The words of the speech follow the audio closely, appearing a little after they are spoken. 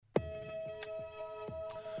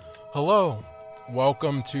Hello,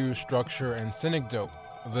 welcome to Structure and Synecdoche.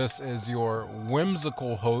 This is your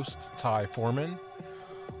whimsical host, Ty Foreman.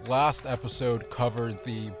 Last episode covered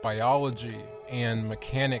the biology and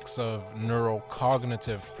mechanics of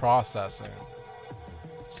neurocognitive processing.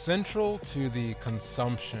 Central to the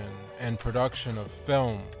consumption and production of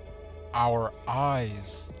film, our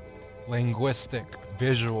eyes, linguistic,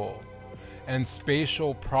 visual, and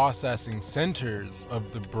spatial processing centers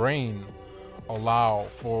of the brain allow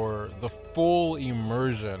for the full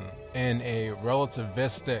immersion in a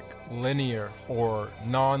relativistic, linear or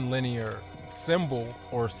nonlinear symbol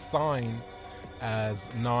or sign as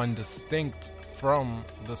non-distinct from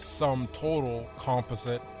the sum total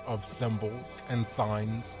composite of symbols and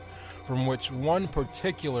signs from which one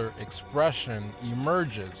particular expression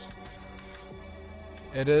emerges.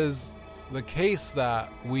 It is the case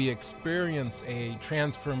that we experience a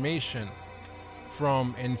transformation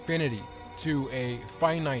from infinity to a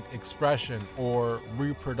finite expression or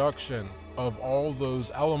reproduction of all those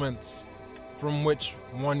elements from which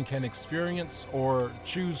one can experience or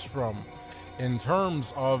choose from in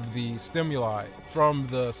terms of the stimuli from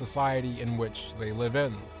the society in which they live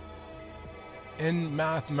in. In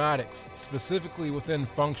mathematics, specifically within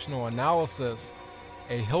functional analysis,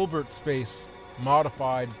 a Hilbert space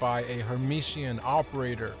modified by a Hermitian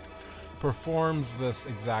operator performs this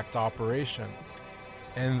exact operation.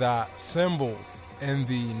 And that symbols, in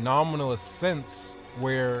the nominalist sense,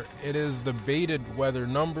 where it is debated whether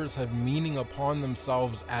numbers have meaning upon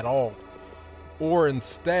themselves at all, or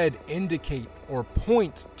instead indicate or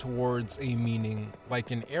point towards a meaning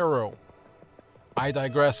like an arrow. I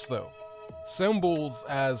digress though. Symbols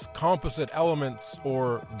as composite elements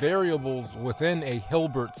or variables within a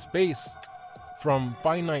Hilbert space, from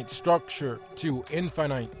finite structure to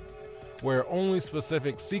infinite, where only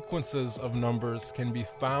specific sequences of numbers can be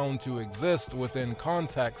found to exist within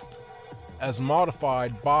context as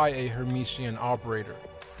modified by a Hermitian operator.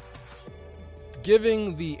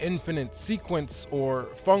 Giving the infinite sequence or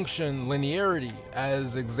function linearity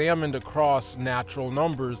as examined across natural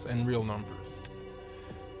numbers and real numbers.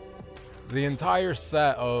 The entire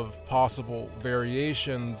set of possible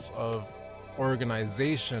variations of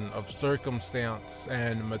organization of circumstance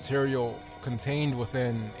and material contained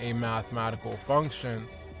within a mathematical function,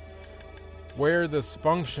 where this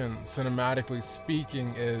function, cinematically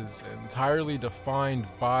speaking, is entirely defined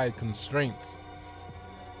by constraints,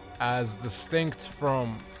 as distinct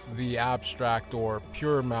from the abstract or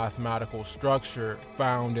pure mathematical structure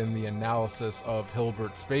found in the analysis of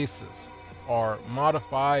Hilbert spaces, are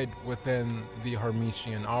modified within the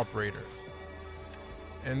Hermitian operator.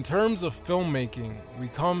 In terms of filmmaking, we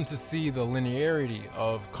come to see the linearity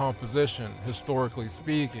of composition, historically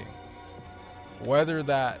speaking. Whether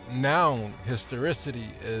that noun, historicity,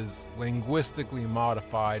 is linguistically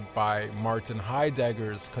modified by Martin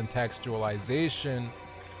Heidegger's contextualization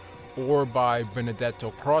or by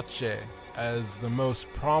Benedetto Croce as the most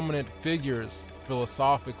prominent figures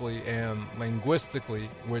philosophically and linguistically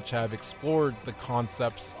which have explored the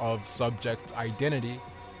concepts of subject identity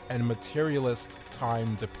and materialist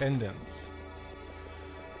time dependence.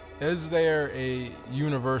 Is there a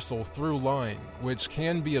universal through line which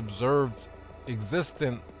can be observed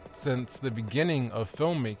existent since the beginning of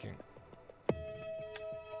filmmaking?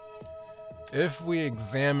 If we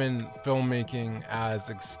examine filmmaking as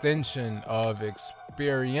extension of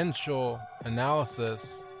experiential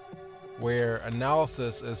analysis, where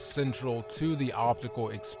analysis is central to the optical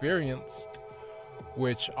experience,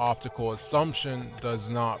 which optical assumption does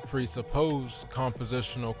not presuppose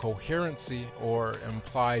compositional coherency or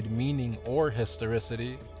implied meaning or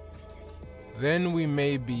historicity, then we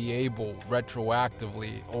may be able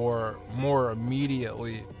retroactively or more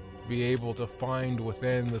immediately be able to find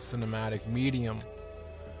within the cinematic medium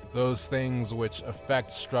those things which affect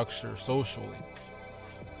structure socially.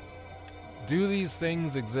 Do these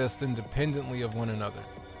things exist independently of one another,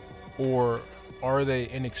 or are they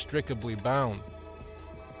inextricably bound?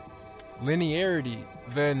 Linearity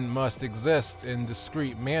then must exist in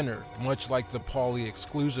discrete manner, much like the Pauli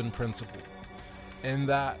exclusion principle, in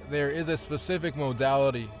that there is a specific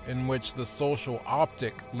modality in which the social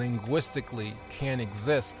optic linguistically can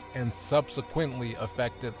exist and subsequently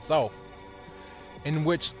affect itself, in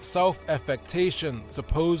which self-affectation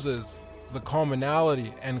supposes the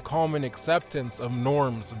commonality and common acceptance of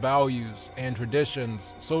norms, values, and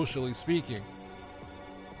traditions, socially speaking.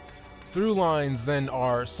 Through lines then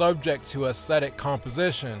are subject to aesthetic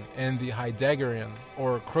composition in the Heideggerian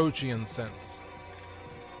or Crocean sense,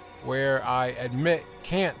 where I admit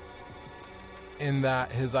Kant in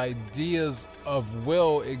that his ideas of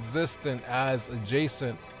will existent as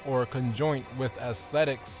adjacent or conjoint with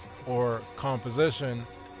aesthetics or composition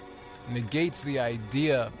negates the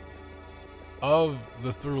idea of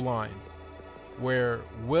the through line, where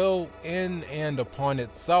will in and upon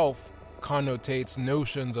itself connotates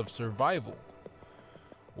notions of survival,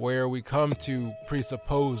 where we come to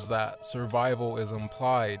presuppose that survival is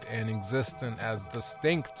implied and existent as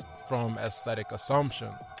distinct from aesthetic assumption.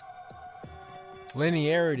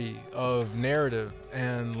 Linearity of narrative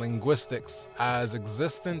and linguistics as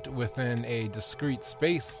existent within a discrete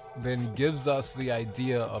space then gives us the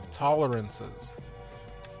idea of tolerances.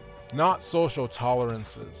 Not social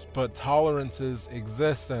tolerances, but tolerances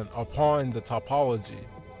existent upon the topology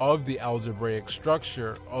of the algebraic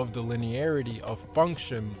structure of the linearity of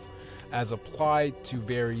functions as applied to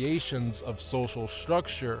variations of social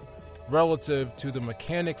structure relative to the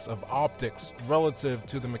mechanics of optics, relative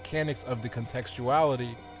to the mechanics of the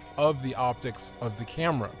contextuality of the optics of the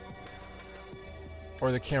camera,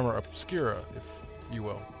 or the camera obscura, if you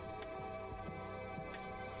will.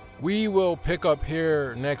 We will pick up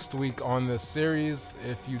here next week on this series.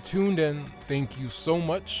 If you tuned in, thank you so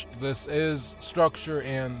much. This is Structure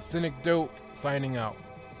and Synecdote signing out.